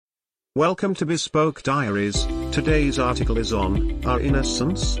Welcome to Bespoke Diaries. Today's article is on, are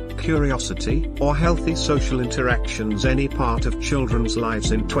innocence, curiosity, or healthy social interactions any part of children's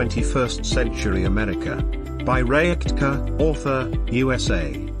lives in 21st century America? By Raya Ktka, author,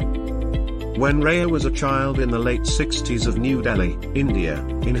 USA. When Raya was a child in the late 60s of New Delhi, India,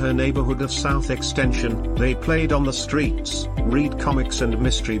 in her neighborhood of South Extension, they played on the streets, read comics and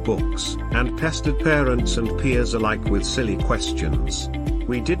mystery books, and pestered parents and peers alike with silly questions.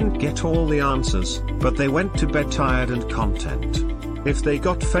 We didn't get all the answers, but they went to bed tired and content. If they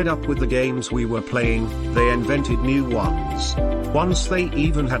got fed up with the games we were playing, they invented new ones. Once they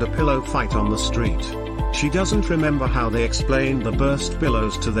even had a pillow fight on the street. She doesn't remember how they explained the burst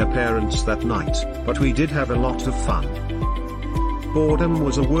pillows to their parents that night, but we did have a lot of fun. Boredom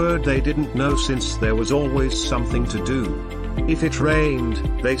was a word they didn't know since there was always something to do. If it rained,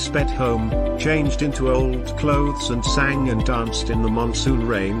 they sped home, changed into old clothes and sang and danced in the monsoon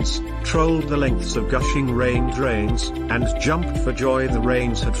rains, trolled the lengths of gushing rain drains, and jumped for joy the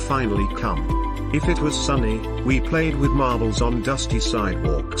rains had finally come. If it was sunny, we played with marbles on dusty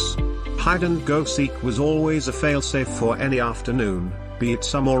sidewalks. Hide and go seek was always a failsafe for any afternoon, be it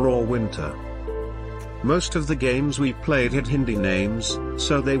summer or winter. Most of the games we played had Hindi names,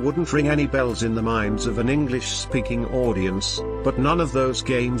 so they wouldn't ring any bells in the minds of an English-speaking audience, but none of those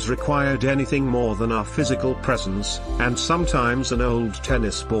games required anything more than our physical presence, and sometimes an old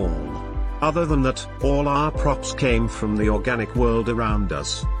tennis ball. Other than that, all our props came from the organic world around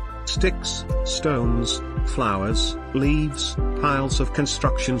us. Sticks, stones, flowers, leaves, piles of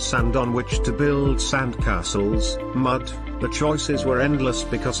construction sand on which to build sandcastles, mud. The choices were endless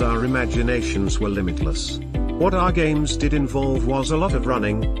because our imaginations were limitless. What our games did involve was a lot of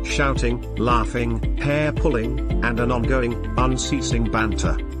running, shouting, laughing, hair pulling, and an ongoing, unceasing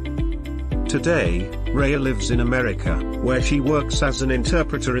banter. Today, Raya lives in America, where she works as an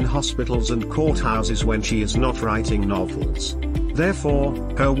interpreter in hospitals and courthouses when she is not writing novels. Therefore,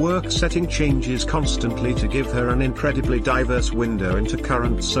 her work setting changes constantly to give her an incredibly diverse window into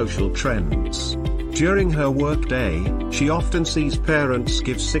current social trends. During her workday, she often sees parents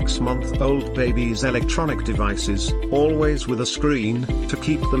give 6-month-old babies electronic devices, always with a screen, to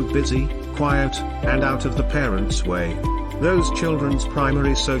keep them busy, quiet, and out of the parents' way. Those children's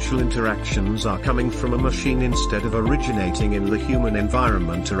primary social interactions are coming from a machine instead of originating in the human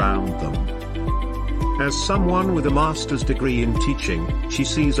environment around them. As someone with a master's degree in teaching, she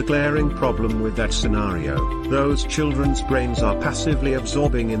sees a glaring problem with that scenario. Those children's brains are passively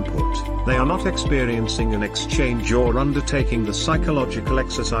absorbing input. They are not experiencing an exchange or undertaking the psychological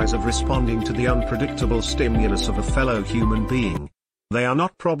exercise of responding to the unpredictable stimulus of a fellow human being. They are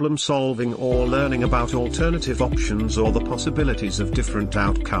not problem solving or learning about alternative options or the possibilities of different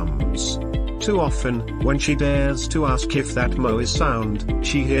outcomes. Too often, when she dares to ask if that mo is sound,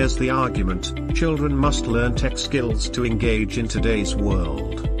 she hears the argument, children must learn tech skills to engage in today's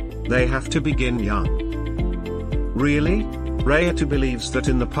world. They have to begin young. Really? Raya believes that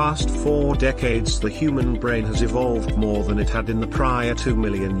in the past 4 decades the human brain has evolved more than it had in the prior 2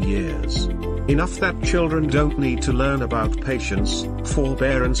 million years. Enough that children don't need to learn about patience,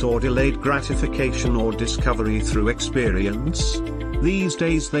 forbearance or delayed gratification or discovery through experience. These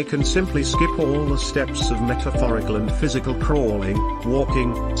days they can simply skip all the steps of metaphorical and physical crawling,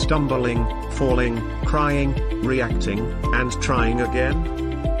 walking, stumbling, falling, crying, reacting, and trying again.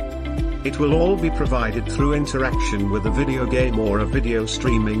 It will all be provided through interaction with a video game or a video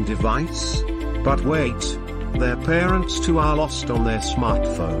streaming device. But wait, their parents too are lost on their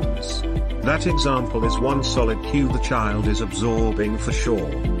smartphones. That example is one solid cue the child is absorbing for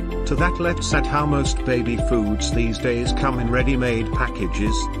sure. To that let's add how most baby foods these days come in ready-made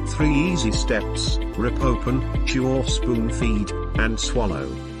packages, 3 easy steps, rip open, chew or spoon feed, and swallow.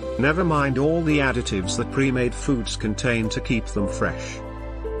 Never mind all the additives that pre-made foods contain to keep them fresh.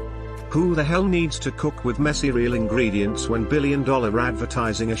 Who the hell needs to cook with messy real ingredients when billion-dollar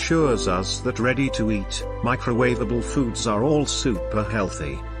advertising assures us that ready-to-eat, microwavable foods are all super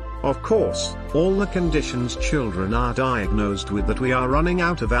healthy? Of course, all the conditions children are diagnosed with that we are running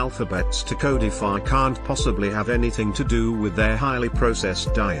out of alphabets to codify can't possibly have anything to do with their highly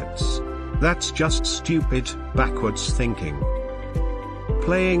processed diets. That's just stupid, backwards thinking.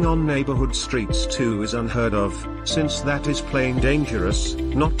 Playing on neighborhood streets too is unheard of, since that is plain dangerous,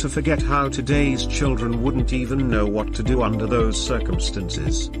 not to forget how today's children wouldn't even know what to do under those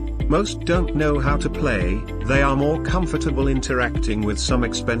circumstances. Most don't know how to play, they are more comfortable interacting with some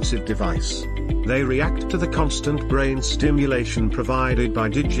expensive device. They react to the constant brain stimulation provided by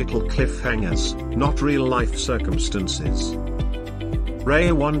digital cliffhangers, not real-life circumstances.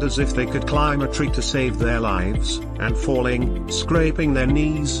 Rhea wonders if they could climb a tree to save their lives, and falling, scraping their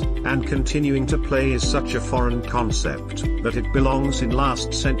knees, and continuing to play is such a foreign concept that it belongs in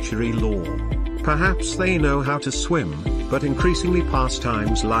last century lore. Perhaps they know how to swim, but increasingly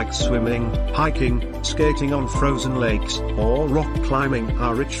pastimes like swimming, hiking, skating on frozen lakes, or rock climbing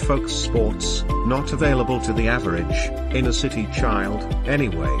are rich folks' sports, not available to the average, inner-city child,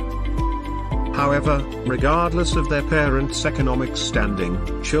 anyway. However, regardless of their parents' economic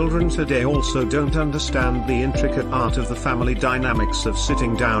standing, children today also don't understand the intricate art of the family dynamics of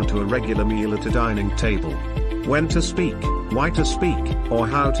sitting down to a regular meal at a dining table. When to speak, why to speak, or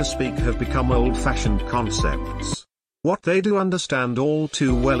how to speak have become old-fashioned concepts. What they do understand all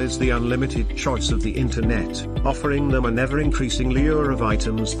too well is the unlimited choice of the internet, offering them an ever-increasing lure of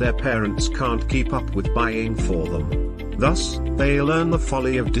items their parents can't keep up with buying for them. Thus, they learn the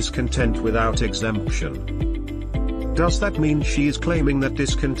folly of discontent without exemption. Does that mean she is claiming that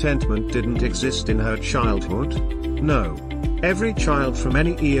discontentment didn't exist in her childhood? No. Every child from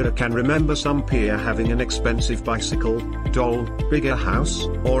any era can remember some peer having an expensive bicycle, doll, bigger house,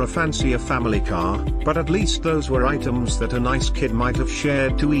 or a fancier family car, but at least those were items that a nice kid might have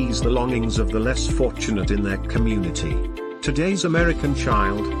shared to ease the longings of the less fortunate in their community. Today's American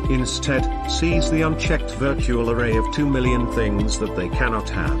child, instead, sees the unchecked virtual array of 2 million things that they cannot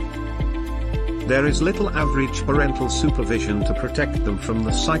have. There is little average parental supervision to protect them from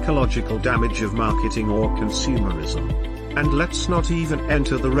the psychological damage of marketing or consumerism. And let's not even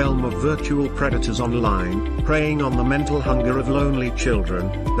enter the realm of virtual predators online, preying on the mental hunger of lonely children.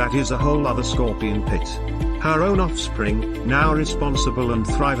 That is a whole other scorpion pit. Her own offspring, now responsible and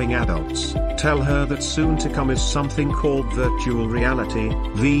thriving adults, tell her that soon to come is something called virtual reality,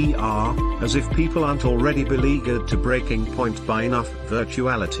 VR, as if people aren't already beleaguered to breaking point by enough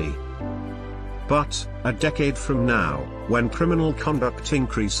virtuality. But, a decade from now, when criminal conduct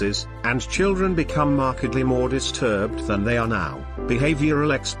increases, and children become markedly more disturbed than they are now,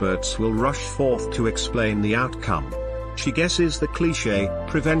 behavioral experts will rush forth to explain the outcome. She guesses the cliché,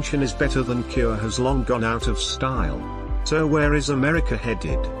 prevention is better than cure, has long gone out of style. So where is America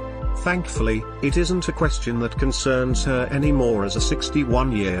headed? Thankfully, it isn't a question that concerns her anymore as a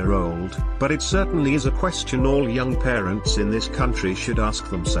 61-year-old, but it certainly is a question all young parents in this country should ask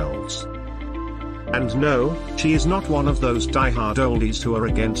themselves. And no, she is not one of those die-hard oldies who are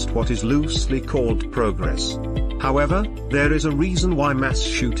against what is loosely called progress. However, there is a reason why mass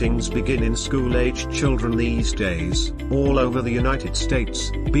shootings begin in school-aged children these days, all over the United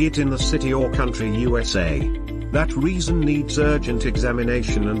States, be it in the city or country USA. That reason needs urgent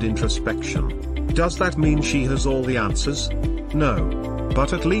examination and introspection. Does that mean she has all the answers? No.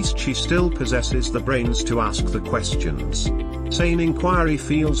 But at least she still possesses the brains to ask the questions. Sane inquiry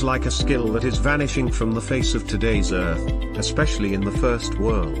feels like a skill that is vanishing from the face of today's earth, especially in the first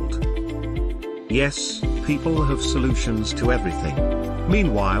world. Yes, people have solutions to everything.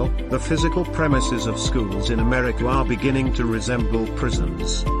 Meanwhile, the physical premises of schools in America are beginning to resemble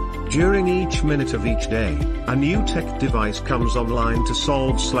prisons. During each minute of each day, a new tech device comes online to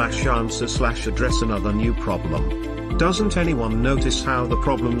solve/answer/address another new problem. Doesn't anyone notice how the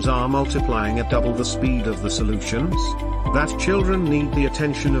problems are multiplying at double the speed of the solutions? That children need the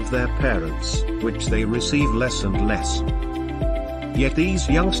attention of their parents, which they receive less and less. Yet these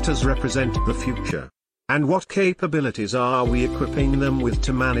youngsters represent the future. And what capabilities are we equipping them with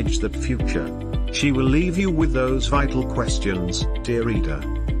to manage that future? She will leave you with those vital questions, dear reader.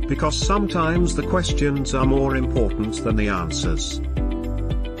 Because sometimes the questions are more important than the answers.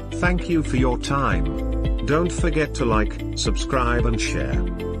 Thank you for your time. Don't forget to like, subscribe and share.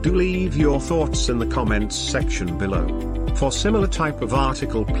 Do leave your thoughts in the comments section below. For similar type of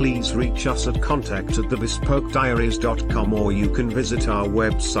article, please reach us at contact@thebespokediaries.com, or you can visit our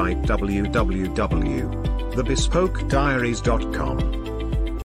website www.thebespokediaries.com.